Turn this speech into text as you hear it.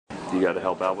You got to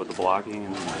help out with the blocking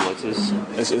and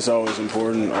blitzes. It's always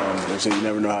important. Like I said, you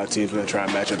never know how a team's going to try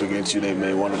and match up against you. They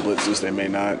may want to blitz this, they may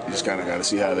not. You just kind of got to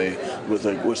see how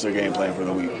what's their game plan for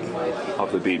the week.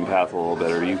 Off the beaten path a little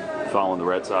bit. Are you following the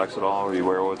Red Sox at all? Are you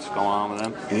aware of what's going on with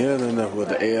them? Yeah, then with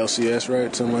the ALCS,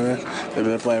 right, something like that. They've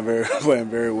been playing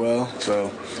very well.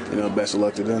 So, best of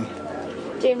luck to them.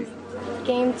 James,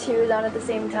 Game 2 is on at the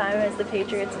same time as the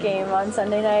Patriots game on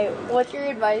Sunday night. What's your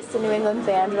advice to New England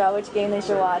fans about which game they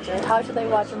should watch, or how should they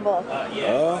watch them both?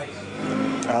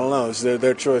 I don't know. It's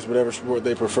their choice, whatever sport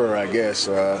they prefer, I guess.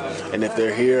 And if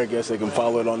they're here, I guess they can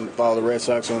follow the Red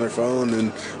Sox on their phone, and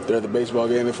if they're at the baseball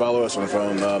game, they follow us on the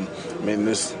phone.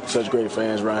 There's such great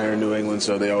fans around here in New England,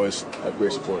 so they always have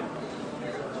great support.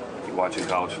 You watching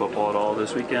college football at all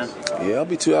this weekend? Yeah, I'll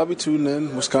be tuning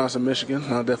in. Wisconsin, Michigan.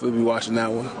 I'll definitely be watching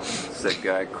that one. Is that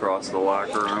guy across the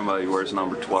locker room? He wears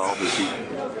number 12. Has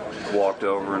he walked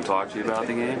over and talked to you about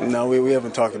the game? No, we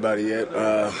haven't talked about it yet.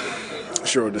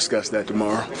 Sure, we'll discuss that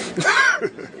tomorrow.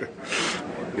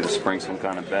 You gonna spring some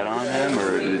kind of bet on him,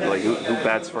 or who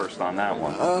bats first on that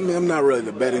one? I'm not really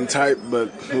the betting type,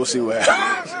 but we'll see what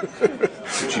happens.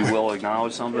 But you will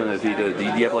acknowledge something if he does. Do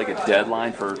you have a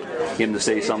deadline for him to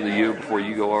say something to you before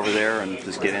you go over there and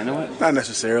just get into it? Not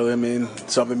necessarily.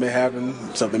 Something may happen,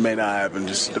 something may not happen.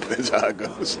 Just depends how it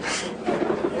goes.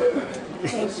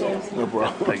 Thanks, James. No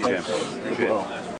problem. Thank you, Jim. Appreciate it.